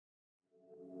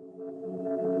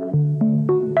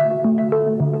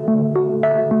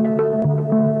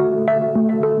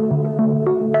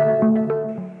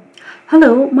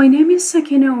My name is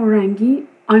Sakina Orangi.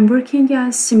 I'm working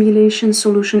as Simulation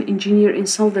Solution Engineer in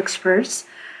SolidXperts.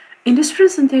 In this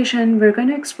presentation, we're going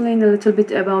to explain a little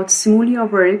bit about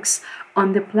SimulaWorks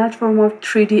on the platform of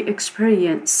 3D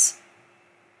Experience.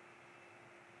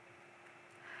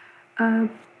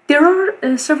 There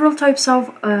are several types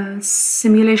of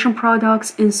simulation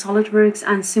products in SolidWorks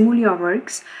and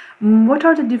SimulaWorks. What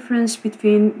are the difference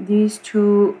between these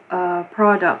two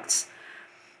products?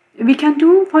 We can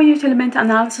do finite element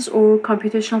analysis or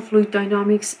computational fluid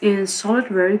dynamics in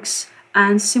SolidWorks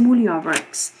and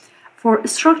SimulaWorks. For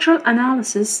structural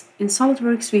analysis, in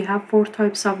SolidWorks we have 4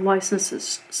 types of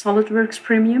licenses: SolidWorks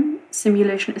Premium,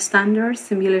 Simulation Standard,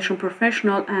 Simulation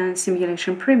Professional, and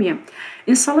Simulation Premium.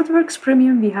 In SolidWorks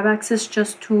Premium we have access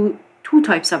just to two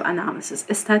types of analysis: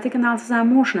 static analysis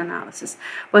and motion analysis.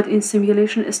 But in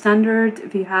Simulation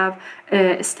Standard we have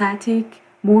static,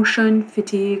 motion,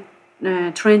 fatigue,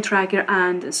 train tracker,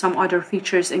 and some other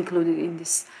features included in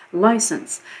this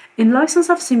license. In license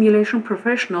of Simulation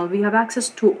Professional, we have access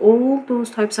to all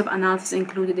those types of analysis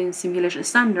included in Simulation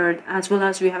Standard, as well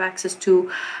as we have access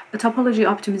to topology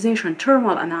optimization,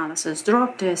 thermal analysis,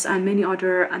 drop tests, and many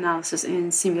other analysis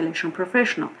in Simulation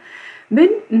Professional.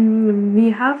 When we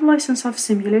have license of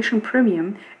Simulation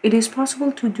Premium, it is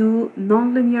possible to do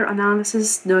nonlinear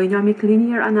analysis, dynamic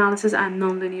linear analysis, and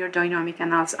nonlinear dynamic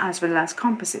analysis, as well as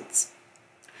composites.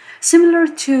 Similar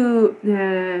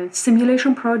to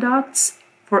simulation products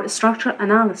for structural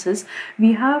analysis,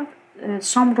 we have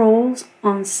some roles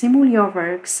on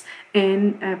SimulaWorks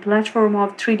in a platform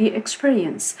of 3D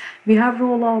Experience. We have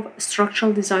role of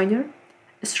structural designer,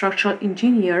 structural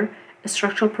engineer,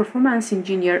 structural performance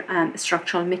engineer, and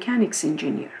structural mechanics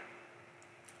engineer.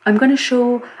 I'm going to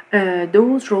show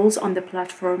those roles on the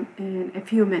platform in a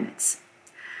few minutes.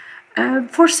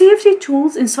 For CFD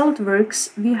tools in SolidWorks,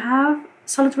 we have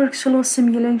SolidWorks Flow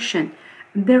Simulation.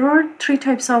 There are 3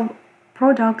 types of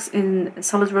products in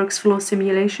SolidWorks Flow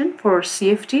Simulation for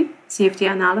CFD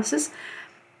analysis.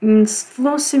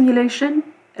 Flow Simulation,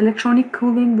 electronic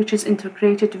cooling, which is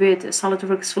integrated with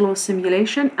SolidWorks Flow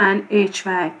Simulation, and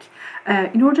HVAC.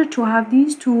 In order to have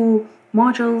these 2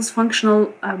 modules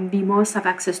functional, we must have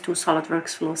access to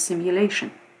SolidWorks Flow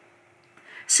Simulation.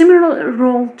 Similar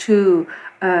role to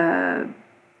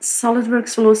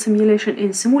SolidWorks Flow Simulation in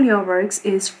SimulaWorks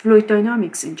is Fluid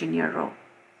Dynamics Engineer role.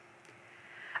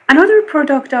 Another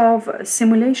product of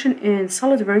simulation in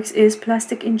SolidWorks is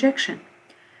plastic injection.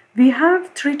 We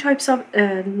have 3 types of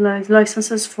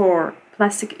licenses for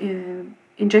plastic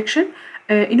injection.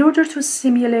 In order to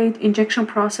simulate injection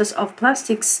process of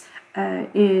plastics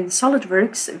in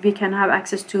SolidWorks, we can have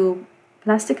access to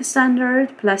Plastic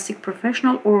Standard, Plastic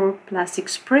Professional, or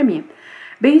Plastics Premium.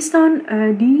 Based on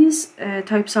these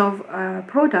types of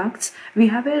products, we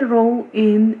have a role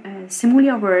in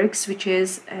SimulaWorks, which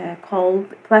is called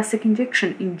Plastic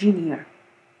Injection Engineer.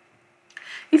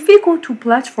 If we go to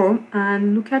platform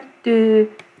and look at the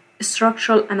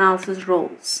structural analysis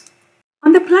roles.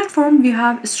 On the platform, we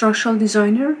have structural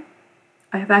designer.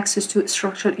 I have access to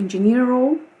structural engineer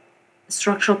role,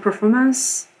 structural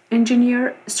performance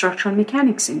engineer, structural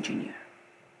mechanics engineer.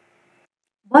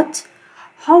 But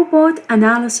how about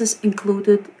analysis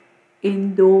included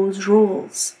in those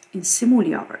roles in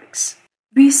SimulaWorks?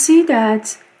 We see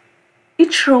that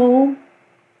each role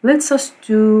lets us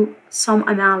do some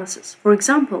analysis. For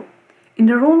example, in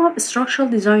the role of structural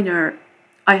designer,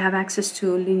 I have access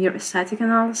to linear static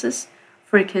analysis,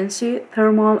 frequency,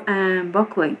 thermal, and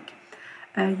buckling.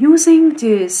 Using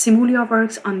the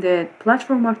SimulaWorks on the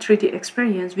platform of 3D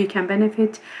Experience, we can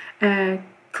benefit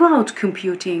cloud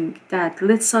computing that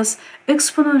lets us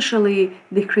exponentially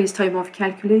decrease time of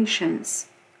calculations.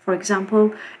 For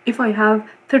example, if I have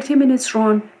 30 minutes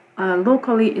run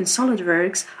locally in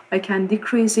SolidWorks, I can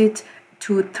decrease it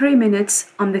to 3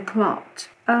 minutes on the cloud.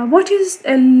 What is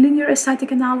a linear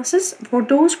static analysis? For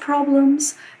those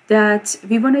problems that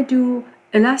we want to do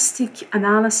elastic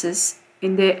analysis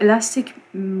in the elastic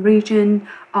region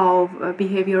of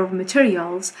behavior of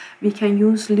materials, we can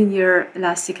use linear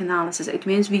elastic analysis. It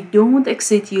means we don't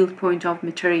exceed yield point of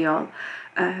material.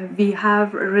 We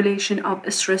have a relation of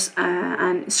stress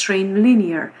and strain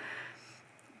linear.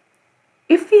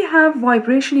 If we have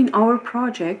vibration in our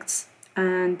projects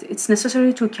and it's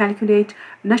necessary to calculate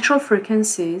natural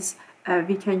frequencies,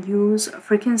 we can use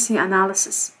frequency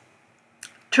analysis.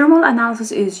 Thermal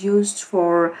analysis is used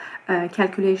for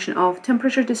calculation of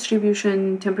temperature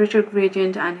distribution, temperature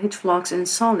gradient, and heat flux in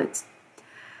solids.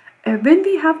 When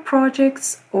we have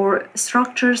projects or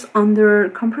structures under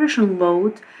compression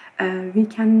load, we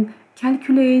can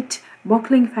calculate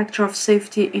buckling factor of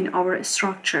safety in our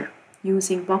structure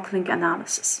using buckling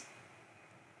analysis.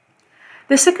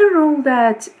 The second role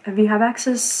that we have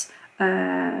access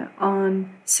on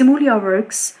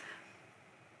SimuliaWorks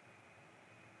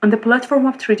on the platform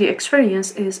of 3D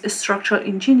experience is a structural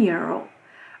engineer role.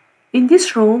 In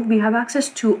this role, we have access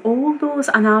to all those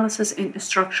analysis in a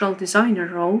structural designer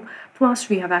role, plus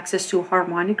we have access to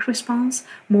harmonic response,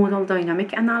 modal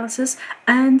dynamic analysis,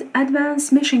 and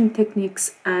advanced meshing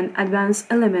techniques and advanced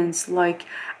elements like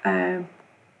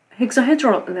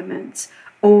hexahedral elements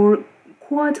or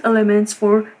quad elements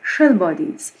for shell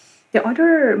bodies. The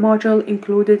other module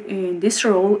included in this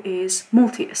role is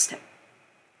multi-step.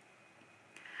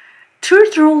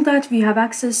 Third role that we have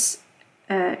access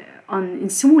in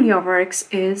SimuliaWorks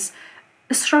is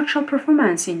a structural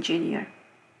performance engineer.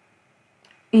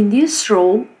 In this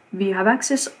role, we have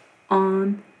access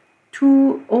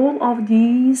to all of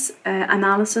these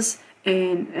analysis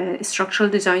in structural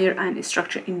designer and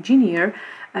structural engineer.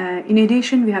 In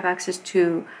addition, we have access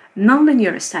to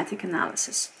nonlinear static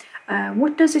analysis.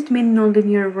 What does it mean,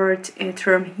 nonlinear word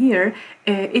term here?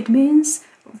 It means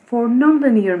for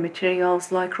nonlinear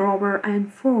materials like rubber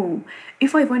and foam,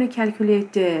 if I want to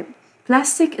calculate the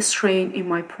plastic strain in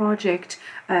my project,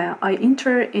 I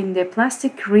enter in the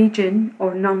plastic region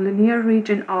or nonlinear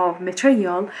region of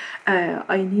material.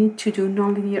 I need to do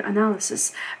nonlinear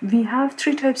analysis. We have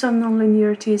three types of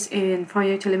nonlinearities in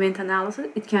finite element analysis.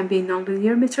 It can be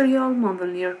nonlinear material,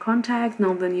 nonlinear contact,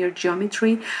 nonlinear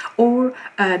geometry, or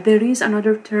there is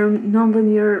another term,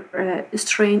 nonlinear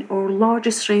strain or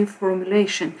large strain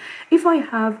formulation. If I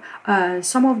have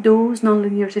some of those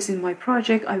nonlinearities in my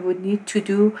project, I would need to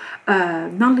do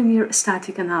nonlinear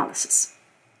static analysis.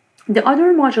 The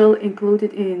other module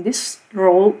included in this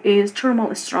role is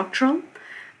thermal structural.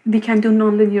 We can do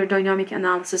nonlinear dynamic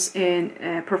analysis in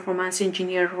performance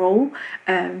engineer role.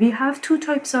 We have two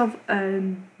types of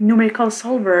numerical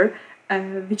solver,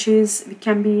 which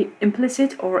can be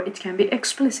implicit or it can be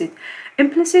explicit.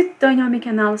 Implicit dynamic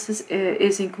analysis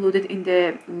is included in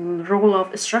the role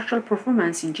of structural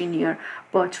performance engineer,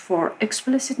 but for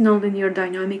explicit nonlinear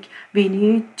dynamic, we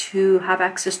need to have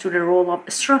access to the role of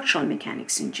structural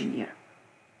mechanics engineer.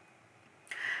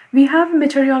 We have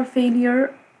material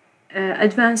failure,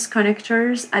 advanced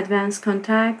connectors, advanced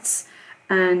contacts,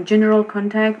 and general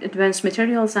contact, advanced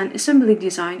materials, and assembly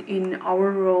design in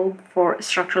our role for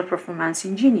structural performance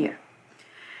engineer.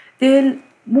 The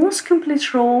most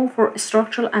complete role for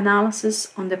structural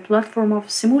analysis on the platform of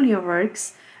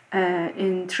SimuliaWorks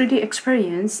in 3D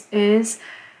experience is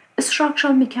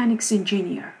structural mechanics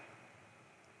engineer.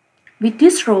 With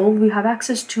this role, we have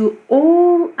access to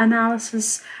all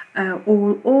analysis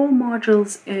or all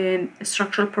modules in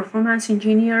structural performance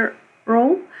engineer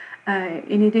role.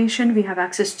 In addition, we have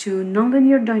access to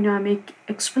nonlinear dynamic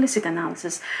explicit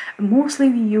analysis. Mostly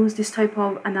we use this type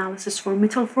of analysis for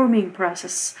metal forming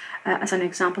process, as an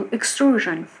example,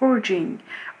 extrusion, forging,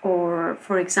 or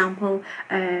for example,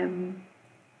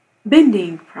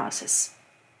 bending process.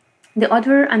 The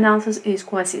other analysis is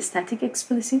quasi-static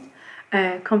explicit,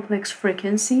 complex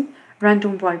frequency,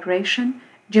 random vibration,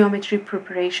 geometry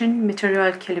preparation,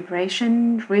 material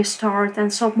calibration, restart, and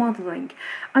submodeling.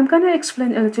 I'm going to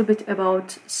explain a little bit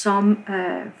about some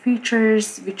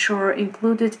features which are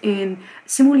included in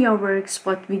SimuliaWorks,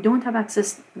 but we don't have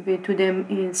access to them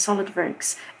in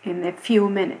SolidWorks in a few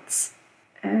minutes.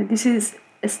 This is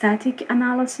static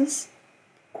analysis,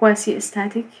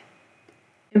 quasi-static,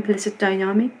 implicit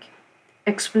dynamic,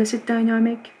 explicit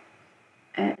dynamic,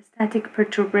 static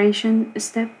perturbation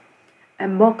step,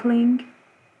 buckling,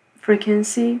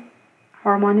 frequency,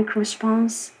 harmonic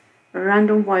response,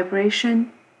 random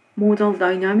vibration, modal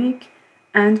dynamic,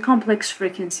 and complex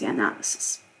frequency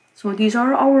analysis. So these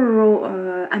are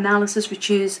our analysis,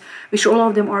 which all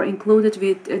of them are included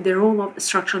with the role of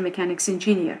structural mechanics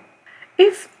engineer.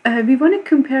 If we want to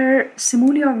compare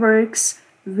SimuliaWorks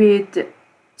with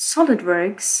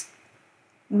SolidWorks,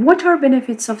 what are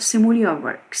benefits of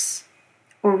SimuliaWorks?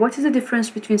 Or what is the difference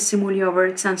between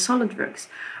SimuliaWorks and SolidWorks?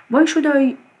 Why should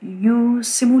I use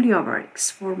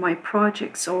SimuliaWorks for my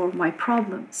projects or my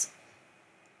problems?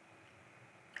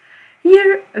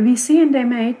 Here we see in the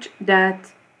image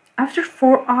that after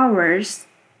 4 hours,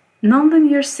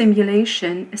 nonlinear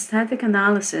simulation, static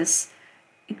analysis,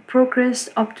 it progressed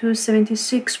up to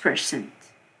 76%.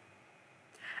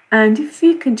 And if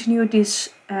we continue this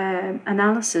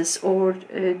analysis or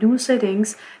do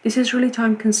settings, this is really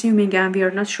time consuming, and we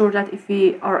are not sure that if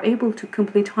we are able to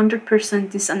complete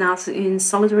 100% this analysis in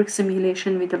SolidWorks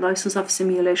simulation with the license of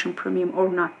simulation premium or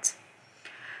not.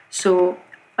 So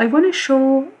I want to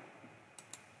show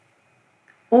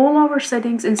all our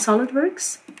settings in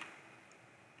SolidWorks.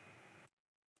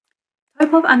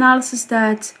 Type of analysis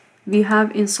that we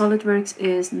have in SolidWorks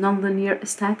is nonlinear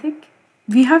static.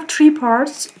 We have three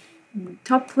parts,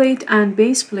 top plate and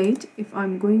base plate. If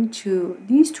I'm going to,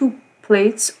 these two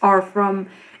plates are from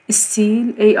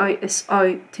steel AISI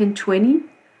 1020,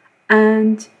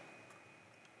 and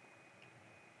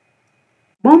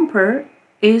bumper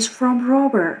is from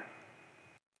rubber.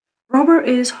 Rubber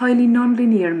is highly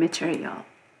nonlinear material.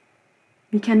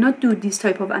 We cannot do this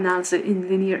type of analysis in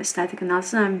linear static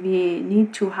analysis, and we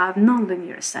need to have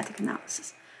nonlinear static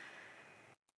analysis.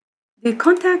 The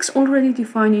contacts already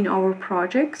defined in our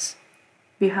projects.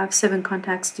 We have 7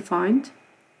 contacts defined.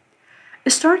 A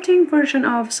starting version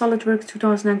of SolidWorks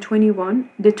 2021,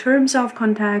 the terms of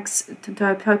contacts, the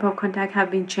type of contact have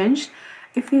been changed.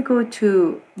 If we go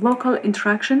to local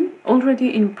interaction,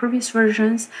 already in previous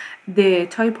versions, the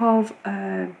type of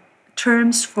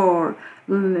terms for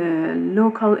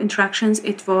local interactions,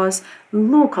 it was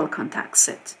local contact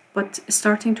set. But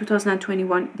starting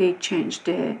 2021, they changed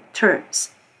the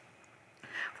terms.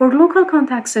 For local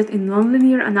contact set in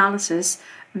nonlinear analysis,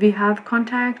 we have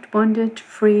contact, bonded,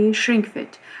 free, shrink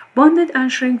fit. Bonded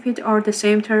and shrink fit are the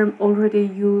same term already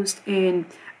used in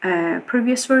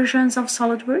previous versions of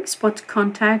SolidWorks, but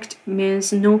contact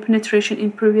means no penetration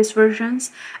in previous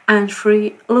versions, and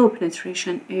free, low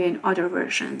penetration in other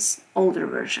versions, older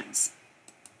versions.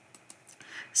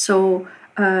 So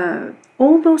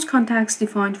all those contacts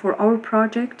defined for our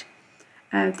project.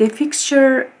 The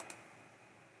fixture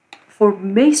for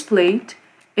base plate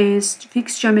is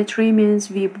fixed geometry, means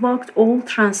we blocked all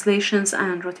translations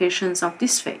and rotations of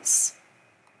this face.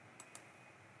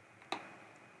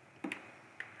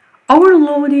 Our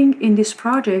loading in this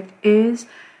project is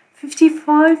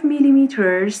 55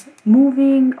 millimeters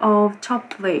moving of top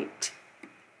plate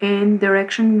in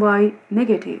direction Y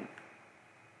negative.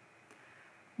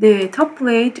 The top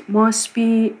plate must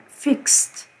be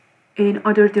fixed in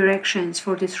other directions.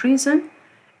 For this reason,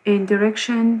 in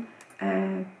direction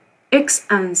X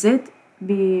and Z,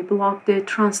 we block the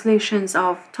translations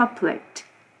of top plate.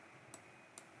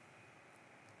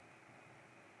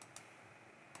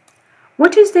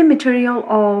 What is the material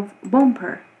of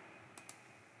bumper?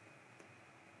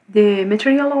 The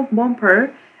material of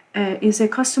bumper is a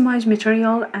customized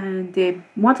material, and the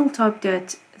model type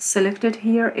that selected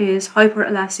here is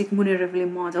hyperelastic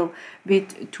Munir-Rivlin model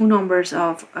with 2 numbers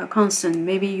of constant.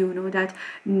 Maybe you know that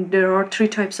there are 3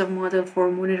 types of model for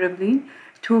Munir-Rivlin: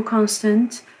 2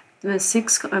 constant,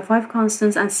 5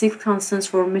 constants, and 6 constants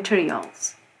for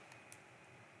materials.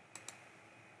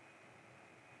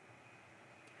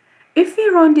 If we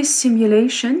run this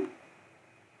simulation,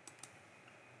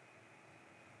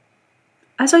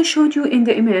 as I showed you in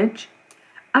the image,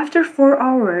 after 4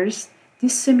 hours,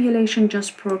 this simulation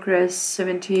just progressed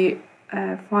 75%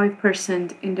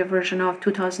 in the version of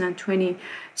 2020.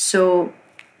 So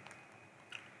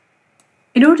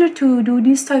in order to do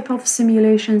this type of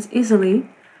simulations easily,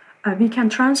 we can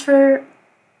transfer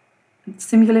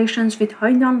simulations with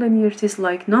high nonlinearities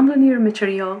like nonlinear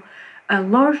material, a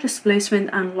large displacement,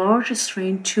 and large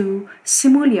strain to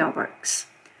SimuliaWorks.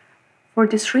 For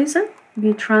this reason,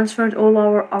 we transferred all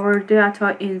our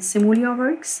data in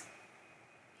SimuliaWorks.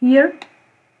 Here,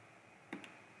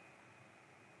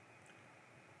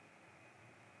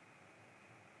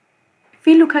 if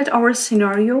we look at our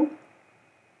scenario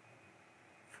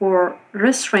for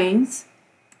restraints,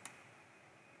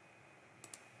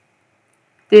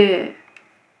 the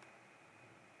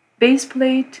base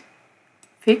plate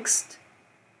fixed,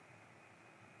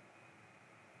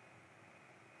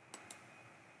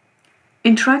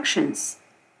 interactions.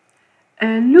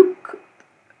 Look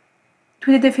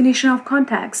to the definition of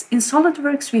contacts. In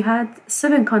SolidWorks we had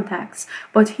 7 contacts,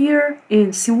 but here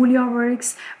in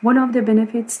SimuliaWorks, one of the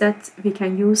benefits that we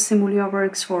can use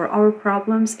SimuliaWorks for our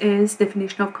problems is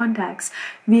definition of contacts.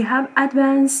 We have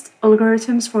advanced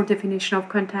algorithms for definition of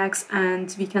contacts,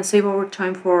 and we can save our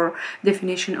time for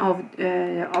definition of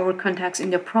our contacts in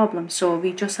the problem. So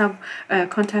we just have a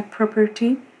contact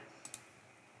property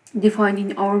defined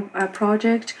in our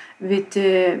project with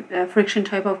the friction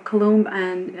type of Coulomb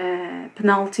and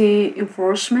penalty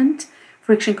enforcement.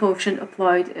 Friction coefficient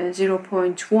applied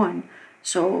 0.1.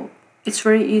 So it's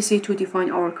very easy to define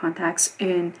our contacts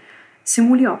in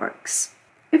SimuliaWorks.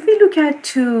 If we look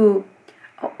at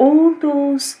all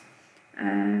those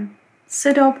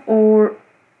setup or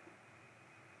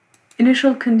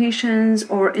initial conditions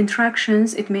or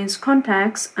interactions, it means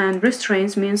contacts, and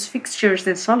restraints means fixtures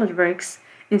in SolidWorks.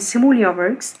 In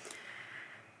SimuliaWorks,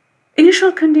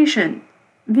 initial condition,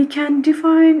 we can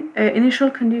define initial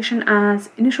condition as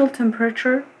initial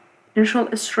temperature, initial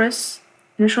stress,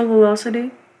 initial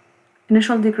velocity,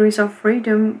 initial degrees of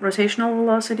freedom, rotational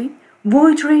velocity.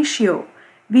 Void ratio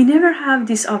We never have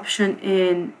this option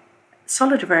in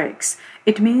SolidWorks.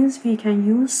 It means we can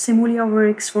use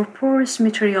SimulWorks for porous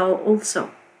material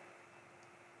also.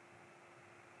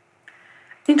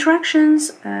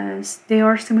 Interactions, they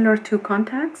are similar to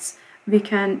contacts. We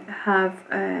can have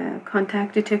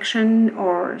contact detection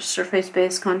or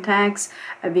surface-based contacts.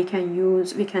 We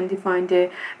can define the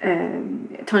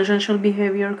tangential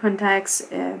behavior contacts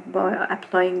by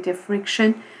applying the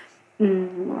friction.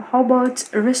 How about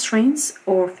restraints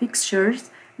or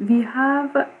fixtures? We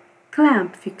have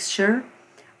clamp fixture,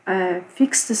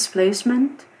 fixed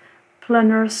displacement,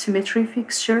 planar symmetry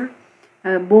fixture,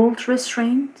 bolt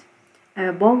restraint,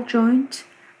 ball joint,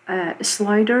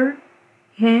 slider,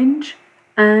 hinge,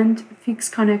 and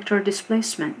fixed connector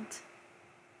displacement.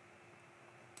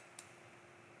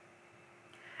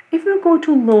 If we go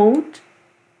to load,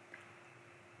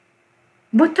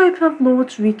 what type of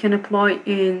loads we can apply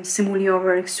in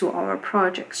SimulWorks to our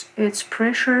projects? It's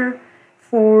pressure,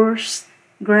 force,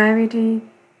 gravity,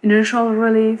 inertial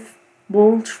relief,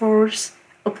 bolt force,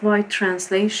 applied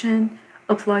translation,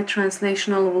 applied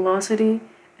translational velocity,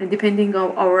 and depending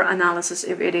on our analysis,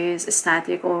 if it is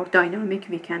static or dynamic,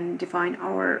 we can define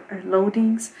our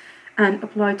loadings, and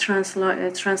applied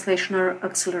translational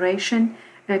acceleration,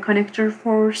 connector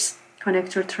force,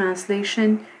 connector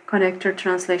translation, connector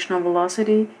translational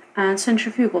velocity, and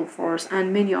centrifugal force,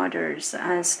 and many others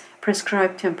as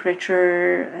prescribed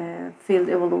temperature, field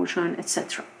evolution,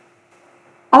 etc.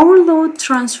 Our load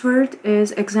transferred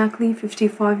is exactly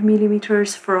 55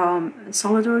 millimeters from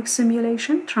SolidWorks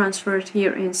simulation, transferred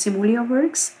here in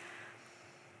SimulWorks.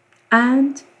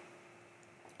 And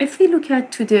if we look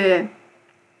at to the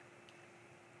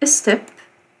step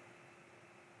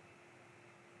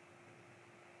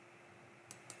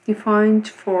defined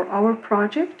for our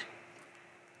project,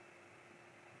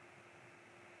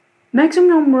 maximum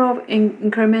number of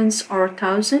increments are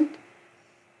 1000.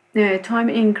 The time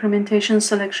incrementation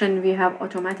selection, we have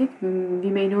automatic. We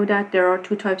may know that there are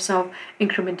two types of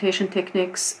incrementation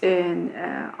techniques in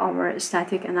our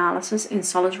static analysis in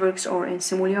SolidWorks or in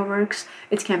SimulWorks.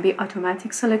 It can be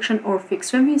automatic selection or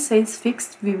fixed. When we say it's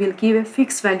fixed, we will give a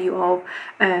fixed value of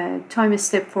time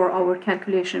step for our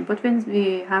calculation. But when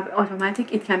we have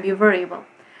automatic, it can be variable.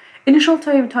 Initial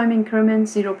time increment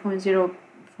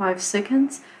 0.05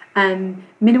 seconds, and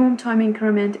minimum time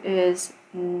increment is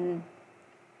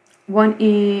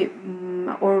 1e,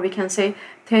 or we can say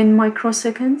 10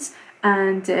 microseconds,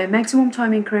 and maximum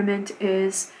time increment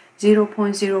is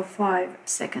 0.05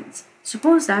 seconds.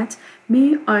 Suppose that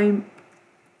I'm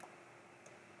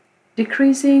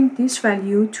decreasing this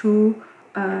value to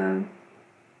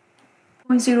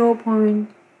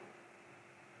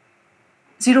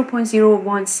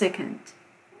 0.01 second,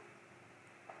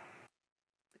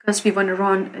 because we want to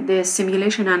run the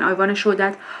simulation, and I want to show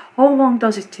that how long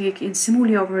does it take in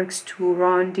SimulWorks to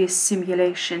run this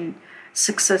simulation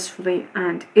successfully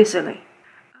and easily.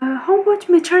 How about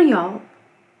material?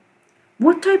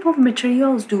 What type of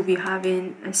materials do we have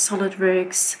in a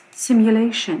SolidWorks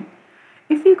simulation?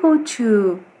 If we go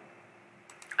to,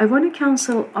 I want to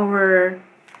cancel our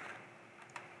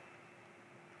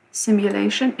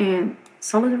simulation in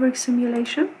SolidWorks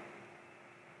simulation,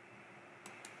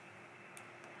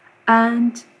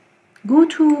 and go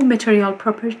to material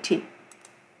property.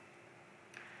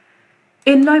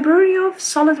 In library of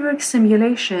SolidWorks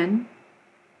simulation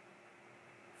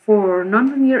for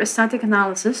nonlinear static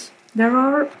analysis, there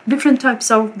are different types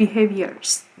of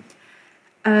behaviors.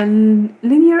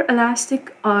 Linear,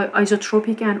 elastic,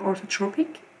 isotropic, and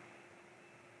orthotropic.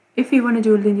 If we want to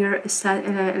do linear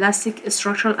elastic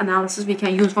structural analysis, we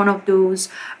can use one of those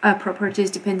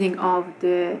properties depending on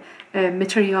the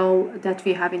material that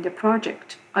we have in the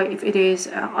project. If it is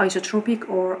isotropic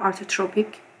or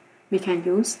orthotropic, we can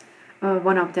use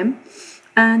one of them.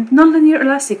 And nonlinear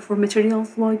elastic for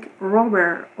materials like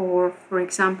rubber or, for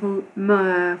example,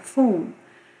 foam.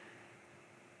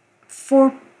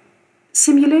 For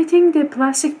simulating the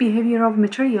plastic behavior of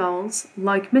materials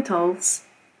like metals,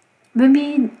 when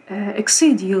we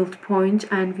exceed yield point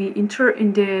and we enter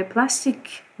in the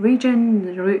plastic region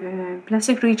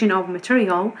of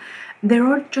material, there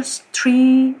are just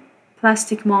three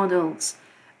plastic models: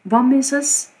 von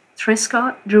Mises,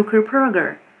 Tresca,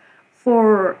 Drucker-Prager.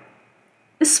 For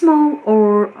small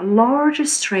or large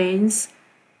strains,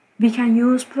 we can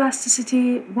use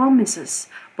plasticity von Mises,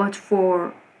 but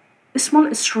for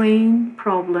small strain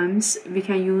problems, we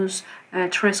can use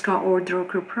Tresca or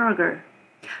Drucker-Prager.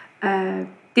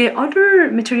 The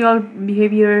other material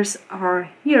behaviors are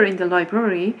here in the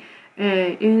library.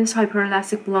 is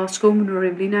hyperelastic, Blasco,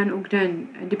 monorivlin, and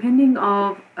Ogden. Depending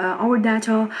on our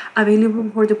data available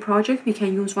for the project, we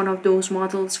can use one of those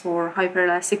models for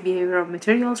hyperelastic behavior of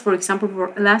materials. For example, for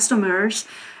elastomers,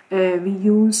 we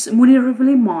use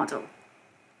monorivlin model.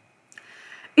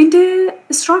 In the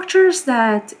structures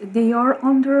that they are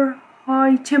under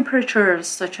high temperatures,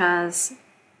 such as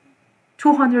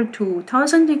 200 to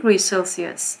 1000 degrees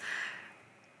Celsius,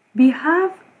 we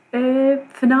have a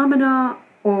phenomena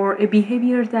or a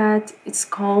behavior that it's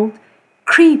called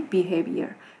creep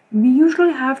behavior. We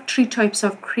usually have three types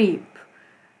of creep: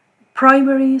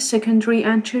 primary, secondary,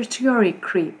 and tertiary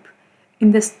creep.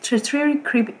 In the tertiary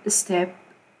creep step,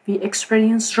 we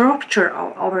experience rupture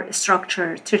of our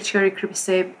structure. Tertiary creep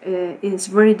step is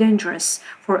very dangerous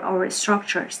for our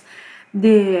structures.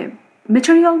 The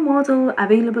material model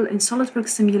available in SolidWorks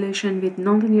simulation with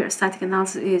nonlinear static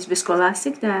analysis is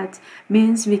viscoelastic. That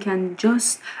means we can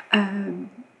just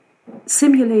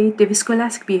simulate the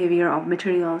viscoelastic behavior of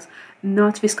materials,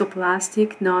 not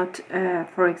viscoplastic, not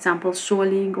for example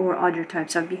swelling or other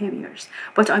types of behaviors.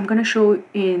 But I'm going to show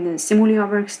in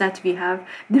SimulWorks that we have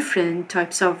different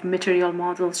types of material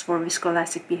models for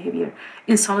viscoelastic behavior.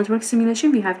 In SolidWorks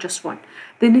simulation we have just one.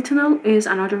 The nitinol is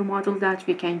another model that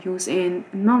we can use in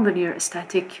nonlinear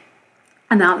static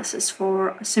analysis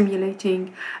for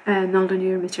simulating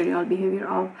nonlinear material behavior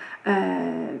of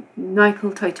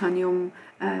nickel, titanium,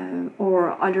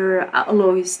 or other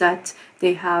alloys that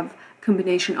they have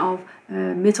combination of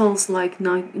metals like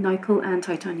nickel and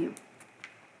titanium,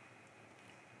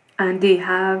 and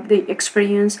they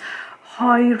experience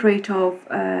high rate of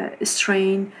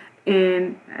strain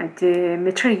in the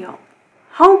material.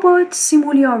 How about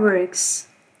SimulWorks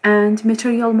and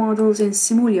material models in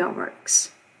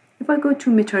SimulWorks? If I go to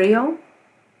material,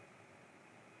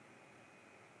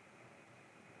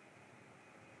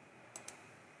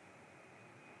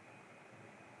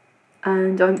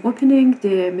 and I'm opening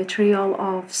the material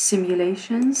of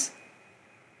simulations,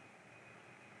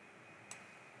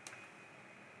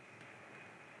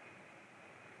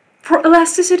 for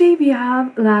elasticity we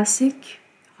have elastic,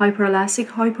 hyperelastic,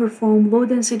 hyperfoam, low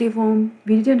density foam.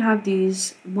 We didn't have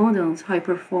these models,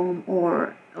 hyperfoam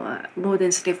or low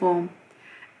density foam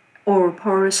or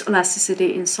porous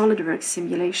elasticity in SolidWorks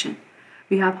simulation.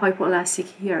 We have hypoelastic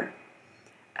here.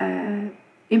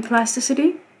 In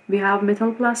plasticity, we have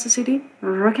metal plasticity,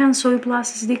 rock and soil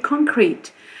plasticity,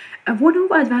 concrete. One of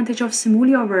the advantages of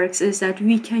SimulWorks is that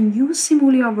we can use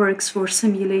SimulWorks for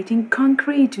simulating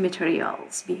concrete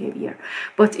materials behavior.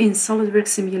 But in SolidWorks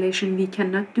simulation, we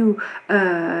cannot do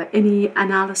any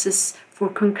analysis for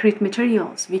concrete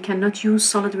materials. We cannot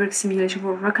use SolidWorks simulation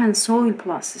for rock and soil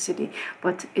plasticity,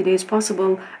 but it is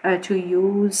possible to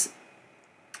use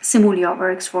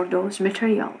SimulWorks for those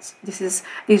materials.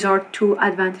 These are two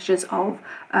advantages of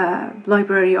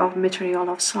library of material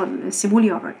of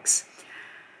SimulWorks.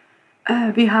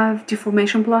 We have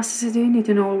deformation plasticity.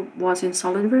 Nitinol was in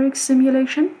SolidWorks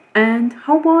simulation. And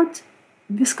how about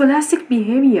viscoelastic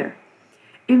behavior?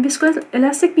 In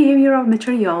viscoelastic behavior of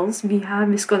materials, we have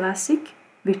viscoelastic,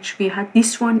 which we had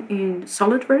this one in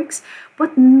SolidWorks,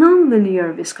 but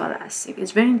nonlinear viscoelastic.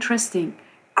 It's very interesting.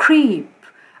 Creep,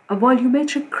 a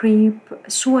volumetric creep,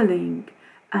 swelling,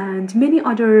 and many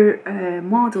other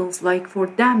models like for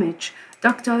damage,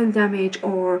 ductile damage,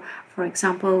 or for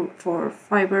example for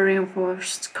fiber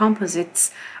reinforced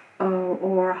composites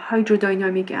or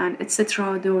hydrodynamic and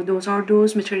etc. Those are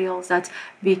those materials that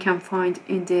we can find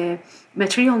in the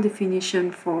material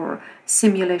definition for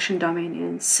simulation domain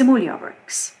in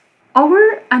SimulWorks.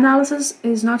 Our analysis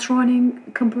is not running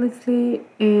completely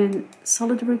in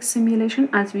SolidWorks simulation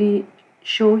as we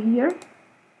show here.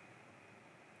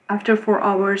 After 4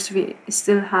 hours we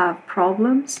still have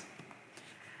problems,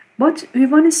 but we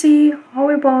want to see how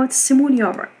about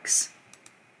SimulWorks.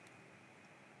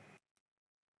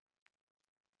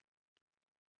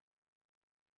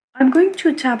 I'm going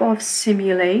to tab off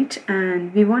simulate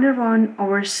and we want to run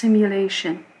our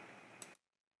simulation.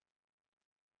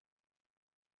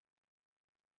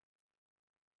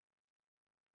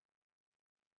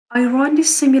 I run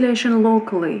this simulation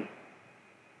locally.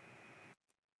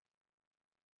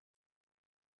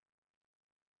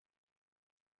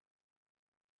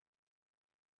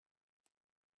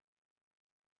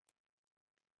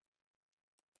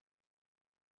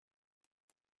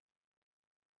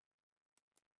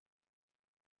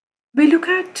 We look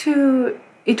at 2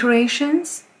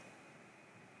 iterations,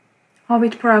 how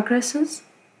it progresses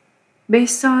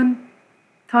based on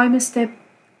time step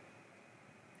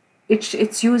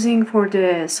it's using for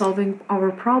the solving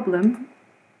our problem.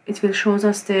 It will show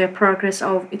us the progress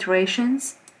of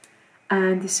iterations,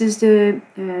 and this is the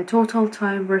total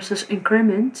time versus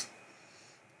increment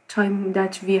time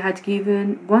that we had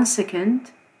given 1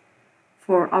 second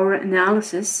for our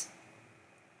analysis.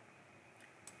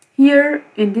 Here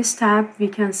in this tab we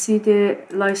can see the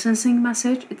licensing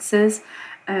message. It says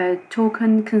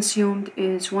token consumed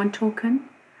is 1 token.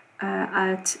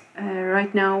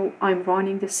 Right now I'm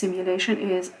running the simulation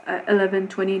is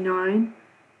 11:29.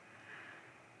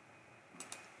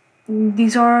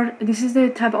 This is the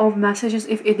tab of messages.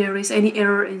 If there is any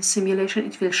error in simulation,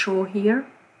 it will show here.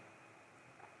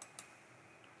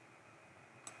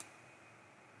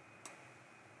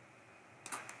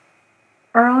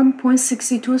 Around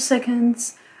 0.62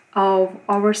 seconds of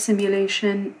our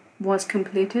simulation was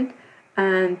completed,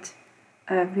 and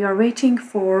we are waiting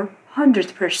for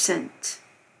 100%.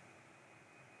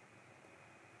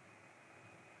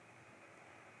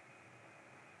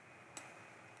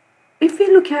 If we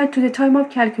look at the time of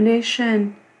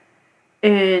calculation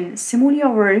in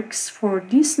SimuliaWorks for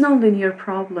this nonlinear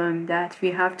problem, that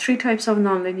we have 3 types of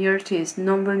nonlinearities: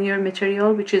 nonlinear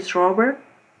material, which is rubber,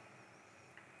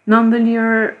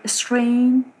 nonlinear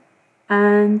strain,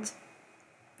 and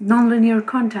nonlinear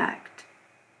contact.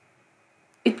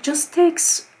 It just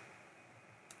takes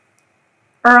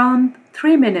around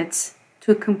 3 minutes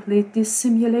to complete this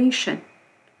simulation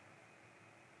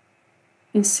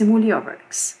in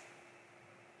SimuliaWorks.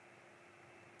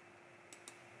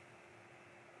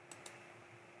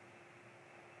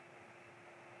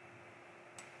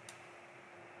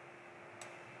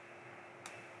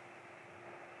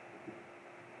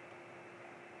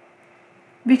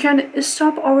 We can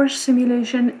stop our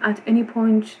simulation at any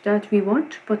point that we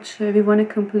want, but we want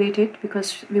to complete it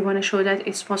because we want to show that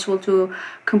it's possible to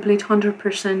complete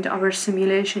 100% our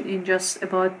simulation in just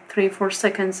about 3-4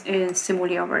 seconds in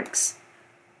SimuliaWorks.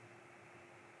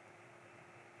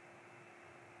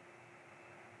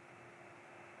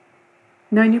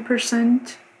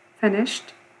 %90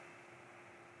 finished.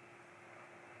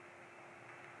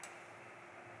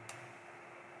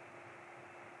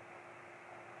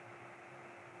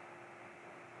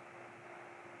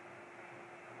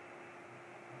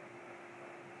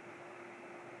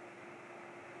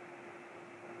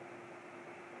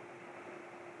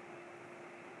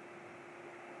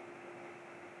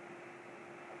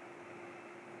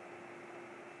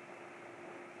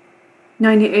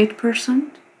 %98.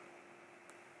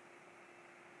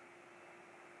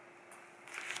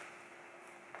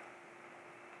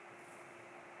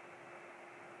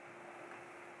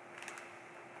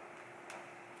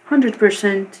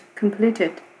 %100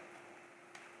 completed.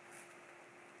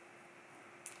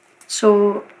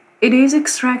 So it is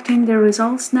extracting the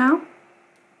results now.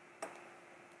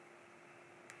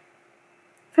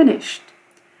 Finished.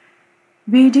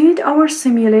 We did our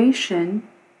simulation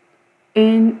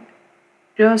in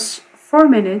just 4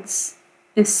 minutes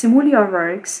in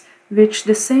SimuliaWorks, which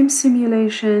the same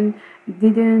simulation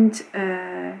didn't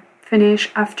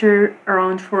finish after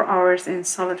around 4 hours in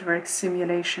SolidWorks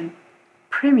Simulation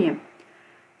Premium.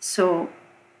 So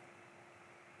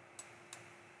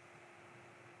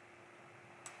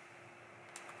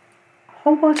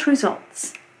how about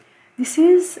results? This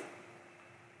is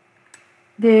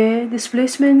the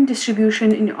displacement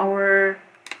distribution in our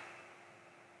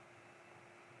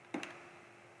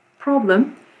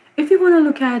problem. If you want to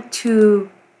look at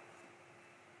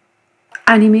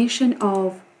animation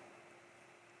of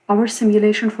our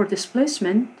simulation for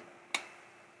displacement,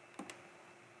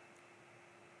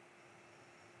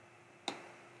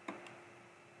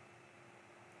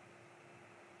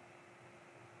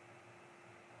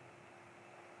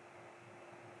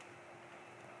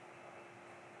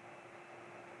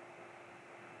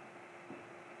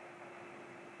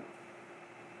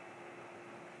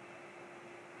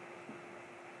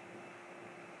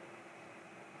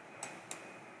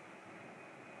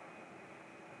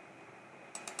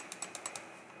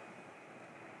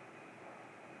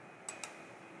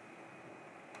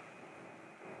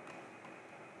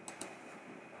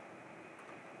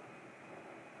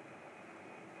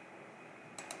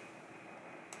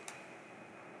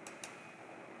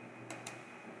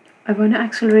 I want to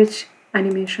accelerate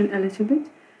animation a little bit.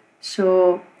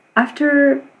 So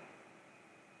after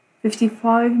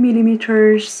 55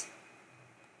 millimeters,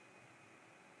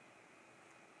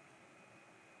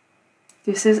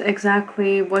 this is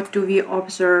exactly what do we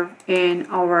observe in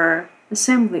our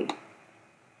assembly.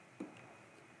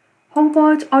 How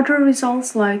about other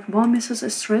results like von Mises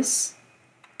stress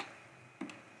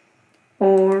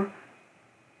or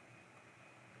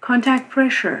contact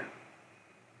pressure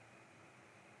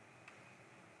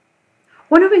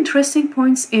One of the interesting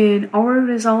points in our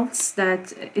results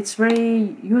that it's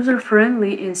very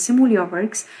user-friendly in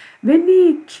SimulioWorks, when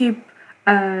we keep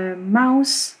a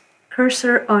mouse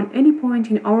cursor on any point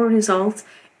in our results,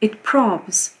 it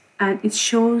probes and it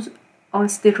shows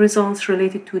us the results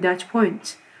related to that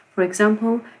point. For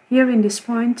example, here in this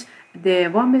point, the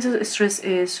 1 meter stress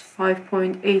is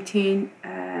 5.18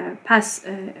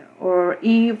 or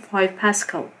E5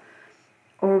 Pascal,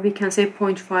 or we can say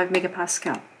 0.5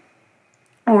 megapascal.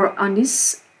 Or on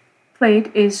this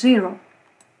plate is 0.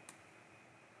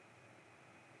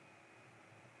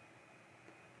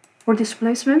 For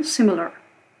displacement, similar.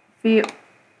 If we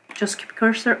just keep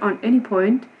cursor on any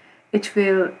point, it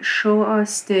will show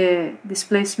us the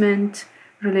displacement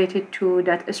related to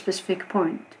that specific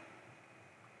point.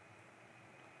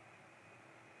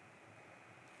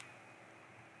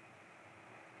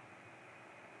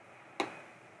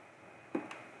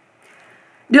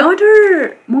 The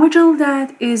other module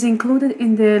that is included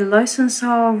in the license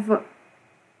of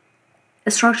a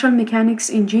structural mechanics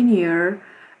engineer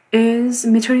is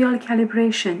material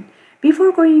calibration.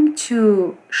 Before going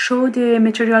to show the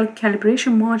material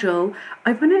calibration module,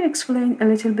 I want to explain a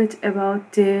little bit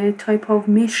about the type of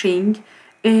meshing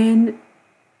in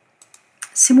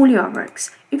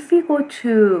SimulioWorks. If we go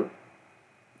to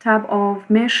tab of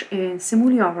mesh in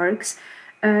SimulioWorks,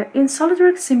 in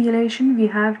SolidWorks simulation we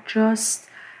have just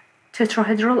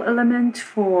tetrahedral element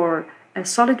for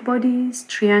solid bodies,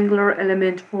 triangular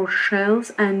element for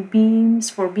shells, and beams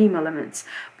for beam elements.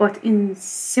 But in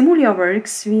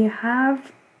SimulioWorks we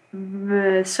have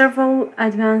several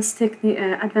advanced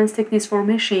techniques for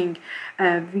meshing.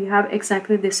 We have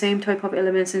exactly the same type of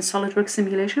elements in SolidWorks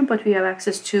simulation, but we have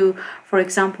access to, for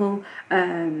example,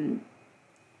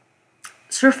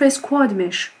 surface quad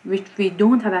mesh, which we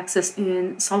don't have access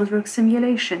in SolidWorks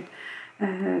simulation.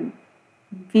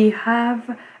 We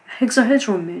have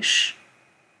hexahedral mesh,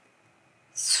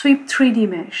 sweep 3D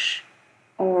mesh,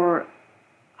 or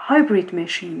hybrid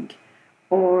meshing,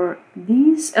 or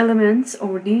these elements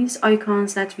or these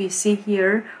icons that we see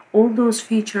here. All those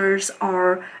features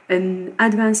are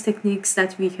advanced techniques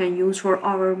that we can use for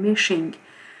our meshing.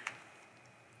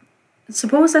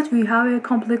 Suppose that we have a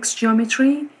complex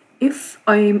geometry. If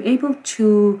I am able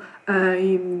to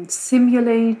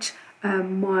simulate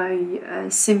my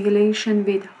simulation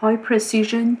with high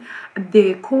precision,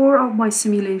 the core of my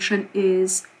simulation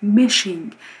is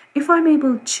meshing. If I'm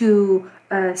able to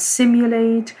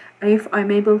if I'm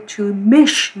able to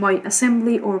mesh my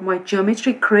assembly or my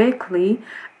geometry correctly,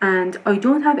 and I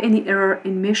don't have any error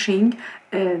in meshing,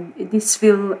 this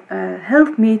will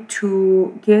help me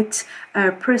to get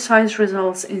precise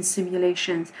results in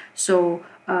simulations. So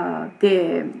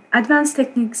the advanced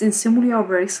techniques in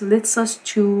SimulioWorks lets us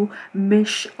to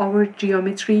mesh our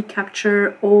geometry,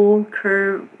 capture all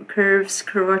curves,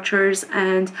 curvatures,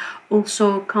 and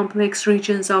also complex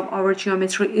regions of our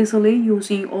geometry easily,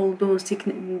 using all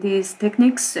these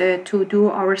techniques to do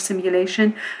our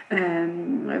simulation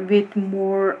with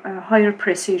more higher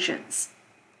precisions.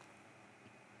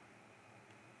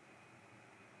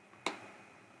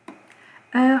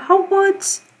 How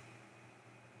about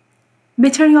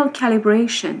material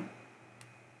calibration?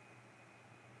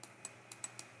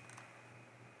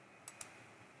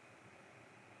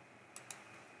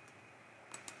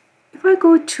 If I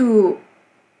go to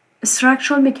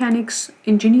structural mechanics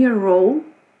engineer role,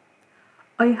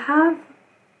 I have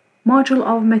module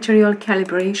of material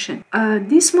calibration.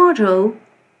 This module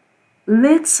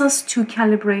lets us to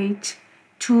calibrate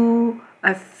to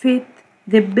fit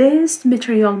the best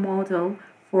material model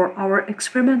for our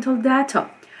experimental data.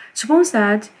 Suppose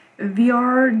that we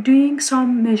are doing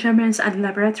some measurements at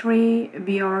laboratory,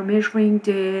 we are measuring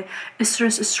the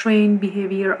stress-strain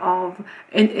behavior of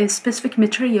a specific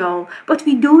material, but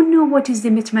we don't know what is the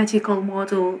mathematical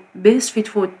model best fit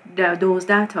for those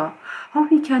data. How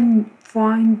we can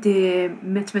find the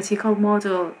mathematical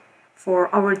model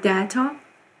for our data?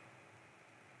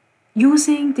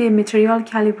 Using the material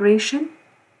calibration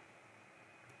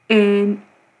in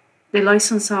the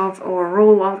license of or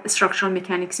role of structural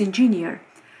mechanics engineer.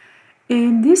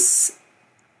 In this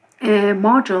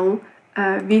module,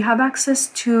 we have access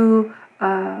to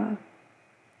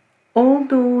all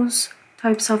those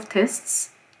types of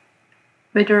tests,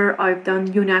 whether I've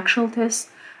done uniaxial test,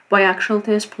 biaxial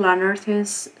test, planar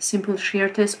test, simple shear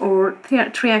test, or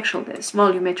triaxial test,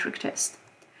 volumetric test.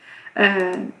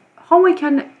 How we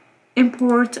can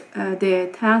import the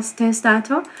test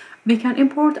data? We can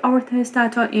import our test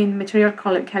data in material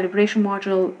calibration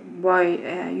module by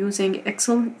using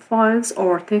Excel files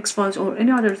or text files or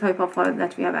any other type of file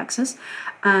that we have access,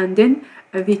 and then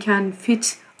we can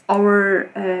fit our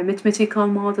mathematical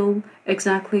model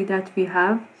exactly that we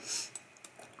have,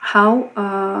 how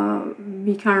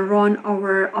we can run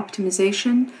our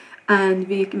optimization, and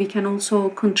we can also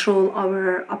control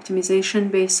our optimization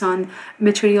based on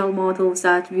material models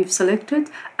that we've selected.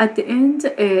 At the end,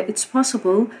 it's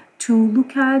possible to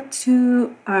look at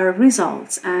our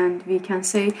results, and we can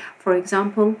say, for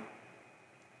example,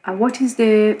 what is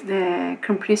the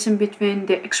comparison between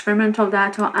the experimental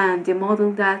data and the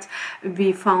model that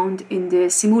we found in the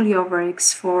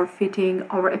SimulioWorks for fitting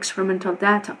our experimental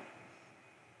data.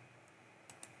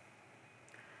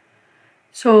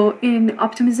 So in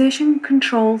optimization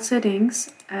control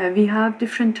settings, we have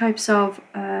different types of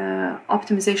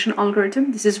optimization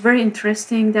algorithm. This is very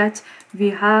interesting that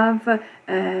we have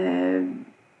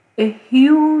a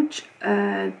huge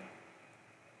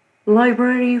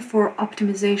library for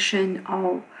optimization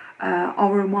of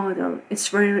our model. It's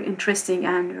very interesting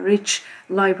and rich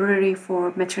library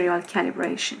for material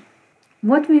calibration.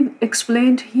 What we've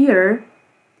explained here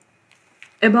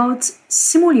about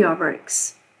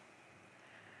SimulioWorks.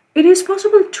 It is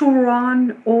possible to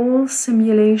run all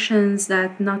simulations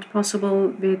that not possible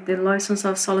with the license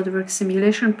of SolidWorks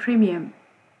Simulation Premium.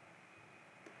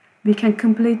 We can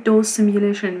complete those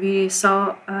simulations. We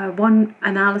saw one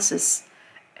analysis.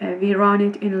 We ran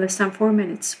it in less than 4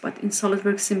 minutes, but in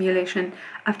SolidWorks simulation,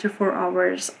 after 4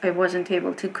 hours, I wasn't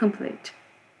able to complete.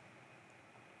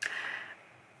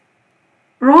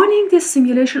 Running this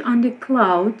simulation on the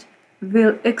cloud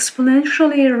will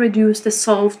exponentially reduce the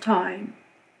solve time.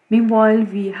 Meanwhile,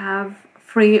 we have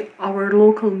free our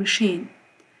local machine.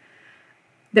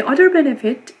 The other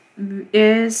benefit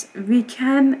is we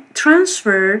can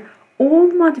transfer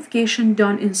all modification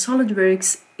done in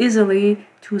SolidWorks easily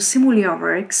to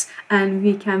SimulioWorks, and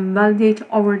we can validate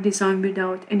our design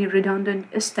without any redundant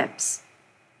steps.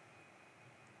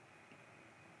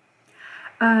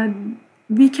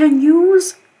 We can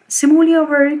use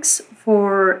SimulioWorks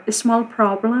for small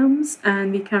problems,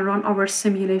 and we can run our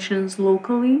simulations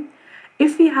locally.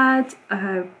 If we had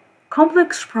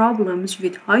complex problems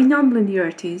with high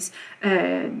nonlinearities,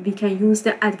 we can use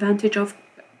the advantage of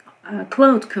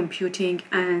cloud computing,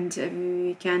 and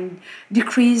we can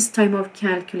decrease time of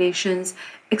calculations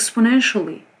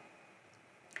exponentially.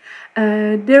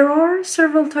 There are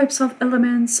several types of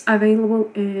elements available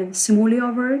in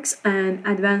SimulioWorks and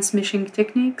advanced meshing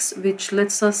techniques, which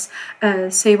lets us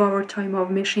save our time of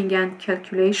meshing and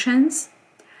calculations.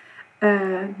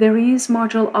 There is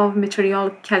module of material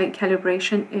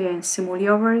calibration in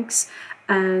SimulioWorks,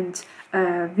 and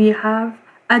we have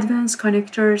advanced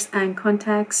connectors and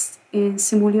contacts in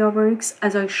SimulioWorks.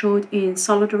 As I showed in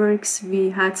SolidWorks,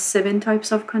 we had 7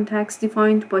 types of contacts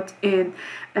defined, but in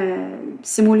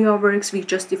SimulioWorks, we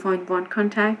just defined 1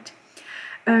 contact.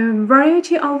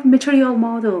 Variety of material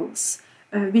models.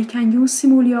 We can use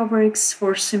SimulioWorks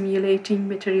for simulating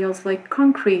materials like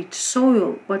concrete,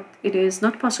 soil, but it is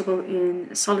not possible in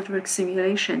SolidWorks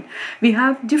simulation. We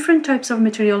have different types of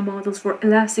material models for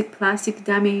elastic, plastic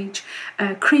damage,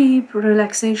 creep,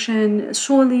 relaxation,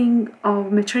 swelling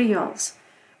of materials.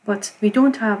 But we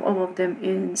don't have all of them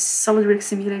in SolidWorks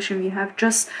simulation. We have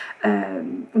just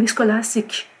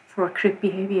viscoelastic for creep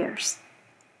behaviors.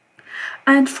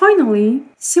 And finally,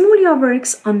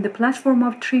 SimulioWorks on the platform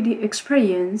of 3D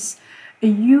experience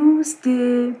use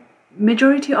the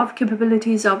majority of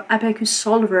capabilities of Abacus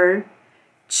Solver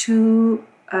to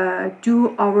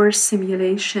do our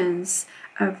simulations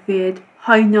with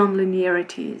high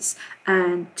nonlinearities,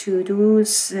 and to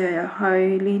those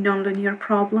highly nonlinear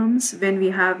problems when we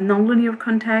have nonlinear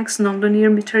contacts, nonlinear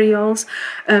materials,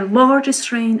 large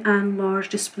strain and large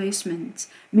displacement.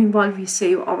 Meanwhile, we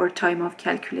save our time of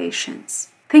calculations.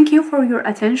 Thank you for your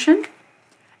attention.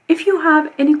 If you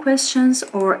have any questions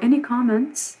or any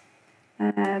comments,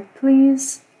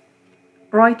 please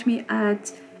write me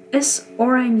at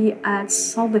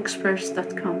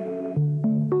sorangi@solidexperts.com.